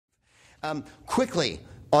Quickly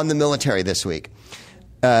on the military this week.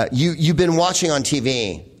 You've been watching on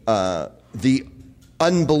TV the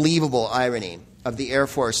unbelievable irony of the Air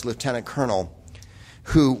Force Lieutenant Colonel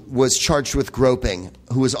who was charged with groping,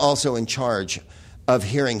 who was also in charge of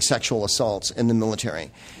hearing sexual assaults in the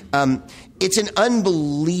military. It's an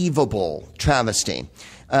unbelievable travesty.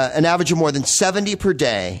 An average of more than 70 per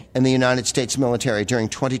day in the United States military during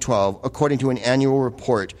 2012, according to an annual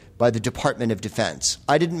report by the Department of Defense.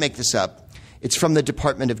 I didn't make this up. It's from the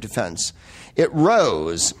Department of Defense. It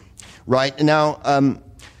rose, right? Now,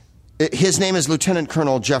 his name is Lieutenant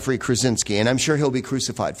Colonel Jeffrey Krasinski, and I'm sure he'll be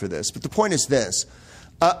crucified for this. But the point is this.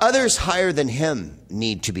 Others higher than him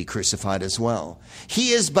need to be crucified as well.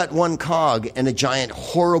 He is but one cog in a giant,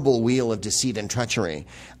 horrible wheel of deceit and treachery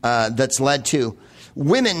that's led to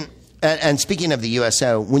women. And speaking of the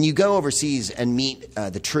USO, when you go overseas and meet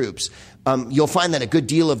the troops, you'll find that a good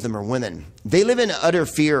deal of them are women. They live in utter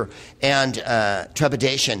fear and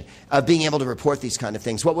trepidation of being able to report these kind of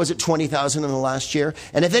things. What was it, 20,000 in the last year?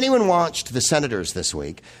 And if anyone watched the senators this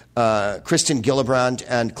week, Kristen Gillibrand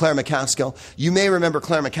and Claire McCaskill, you may remember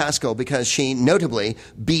Claire McCaskill because she notably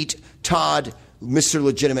beat Todd Mr.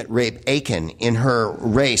 Legitimate Rape Aiken in her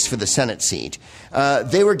race for the Senate seat.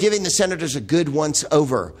 They were giving the senators a good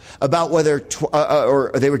once-over about whether,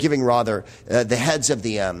 or they were giving rather, the heads of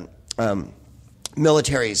the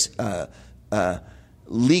military's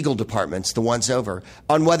legal departments, the once-over,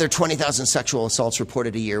 on whether 20,000 sexual assaults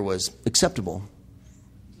reported a year was acceptable.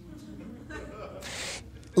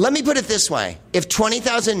 Let me put it this way. If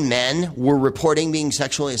 20,000 men were reporting being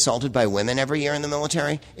sexually assaulted by women every year in the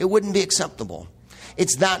military, it wouldn't be acceptable.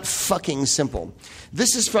 It's that fucking simple.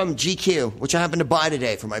 This is from GQ, which I happened to buy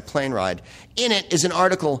today for my plane ride. In it is an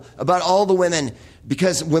article about all the women,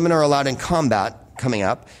 because women are allowed in combat coming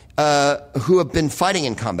up, who have been fighting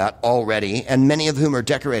in combat already, and many of whom are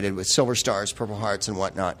decorated with silver stars, purple hearts, and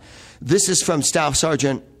whatnot. This is from Staff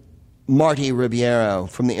Sergeant Marty Ribeiro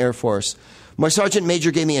from the Air Force. My sergeant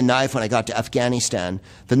major gave me a knife when I got to Afghanistan.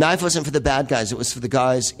 The knife wasn't for the bad guys, it was for the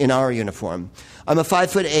guys in our uniform. I'm a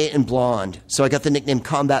 5'8" and blonde, so I got the nickname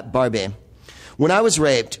Combat Barbie. When I was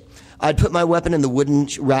raped, I'd put my weapon in the wooden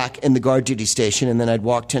rack in the guard duty station, and then I'd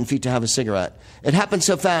walk 10 feet to have a cigarette. It happened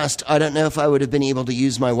so fast, I don't know if I would have been able to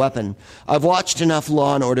use my weapon. I've watched enough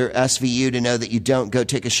Law & Order SVU to know that you don't go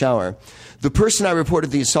take a shower. The person I reported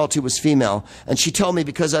the assault to was female, and she told me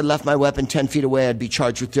because I left my weapon 10 feet away, I'd be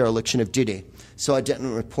charged with dereliction of duty. So I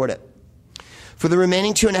didn't report it. For the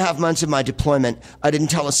remaining 2.5 months of my deployment, I didn't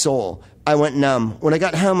tell a soul. I went numb. When I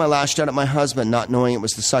got home, I lashed out at my husband, not knowing it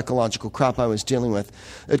was the psychological crap I was dealing with.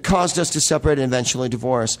 It caused us to separate and eventually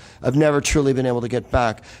divorce. I've never truly been able to get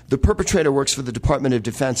back. The perpetrator works for the Department of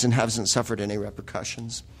Defense and hasn't suffered any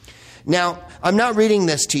repercussions. Now, I'm not reading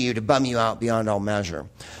this to you to bum you out beyond all measure.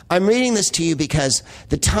 I'm reading this to you because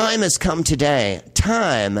the time has come today,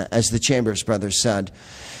 time, as the Chambers brothers said,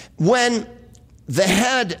 when the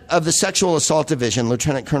head of the Sexual Assault Division,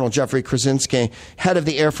 Lieutenant Colonel Jeffrey Krasinski, head of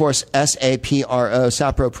the Air Force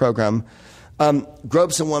SAPRO program,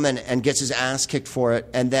 gropes a woman and gets his ass kicked for it,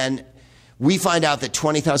 and then we find out that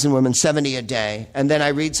 20,000 women, 70 a day, and then I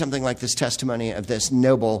read something like this testimony of this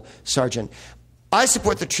noble sergeant. I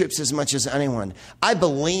support the troops as much as anyone. I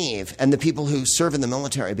believe in the people who serve in the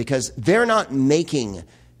military because they're not making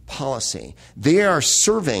policy. They are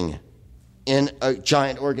serving in a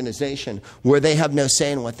giant organization where they have no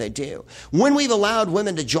say in what they do. When we've allowed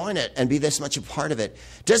women to join it and be this much a part of it,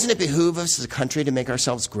 doesn't it behoove us as a country to make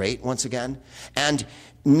ourselves great once again? And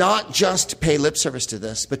not just pay lip service to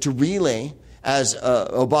this, but to really, as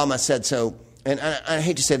Obama said so, and I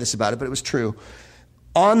hate to say this about it, but it was true.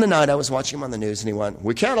 On the night I was watching him on the news and he went,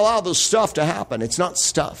 we can't allow this stuff to happen. It's not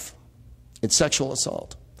stuff. It's sexual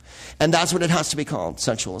assault. And that's what it has to be called,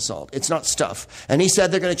 sexual assault. It's not stuff. And he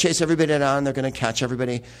said they're going to chase everybody down, they're going to catch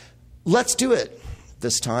everybody. Let's do it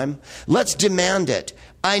this time. Let's demand it.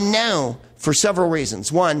 I know for several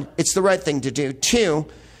reasons. One, it's the right thing to do. Two,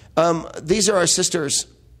 these are our sisters.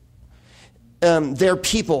 They're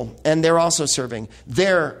people, and they're also serving.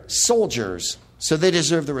 They're soldiers, so they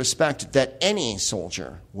deserve the respect that any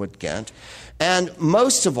soldier would get. And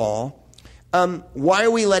most of all, why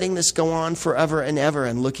are we letting this go on forever and ever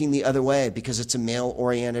and looking the other way? Because it's a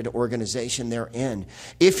male-oriented organization they're in.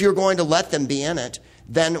 If you're going to let them be in it,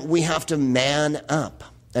 then we have to man up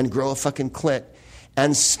and grow a fucking clit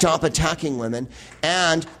and stop attacking women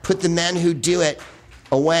and put the men who do it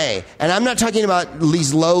away. And I'm not talking about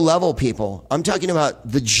these low-level people. I'm talking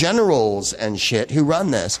about the generals and shit who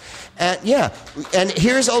run this. And yeah, and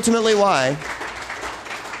here's ultimately why.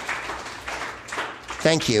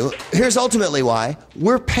 Thank you. Here's ultimately why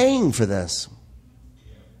we're paying for this.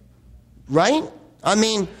 right? I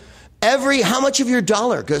mean, how much of your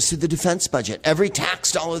dollar goes to the defense budget? Every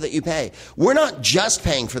tax dollar that you pay. We're not just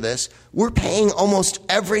paying for this. We're paying almost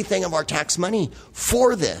everything of our tax money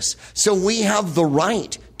for this. So we have the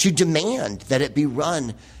right to demand that it be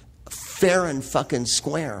run fair and fucking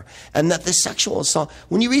square. And that the sexual assault,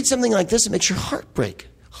 when you read something like this, it makes your heart break.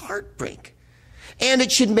 Heartbreak. And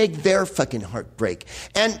it should make their fucking heart break.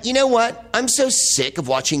 And you know what? I'm so sick of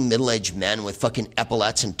watching middle-aged men with fucking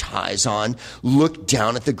epaulets and ties on look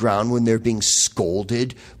down at the ground when they're being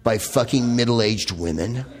scolded by fucking middle-aged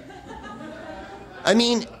women. I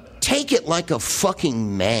mean, take it like a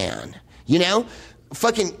fucking man. You know?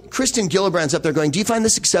 Fucking Kristen Gillibrand's up there going, do you find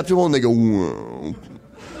this acceptable? And they go, well,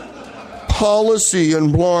 policy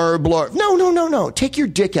and blah, blah. No. Take your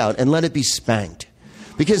dick out and let it be spanked.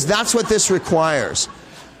 Because that's what this requires.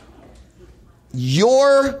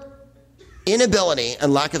 Your inability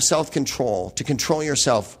and lack of self-control to control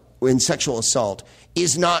yourself in sexual assault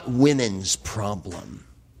is not women's problem.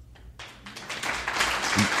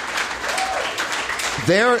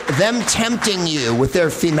 They're them tempting you with their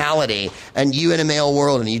femality and you in a male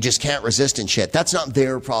world and you just can't resist and shit. That's not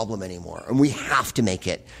their problem anymore. And we have to make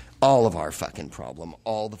it all of our fucking problem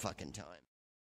all the fucking time.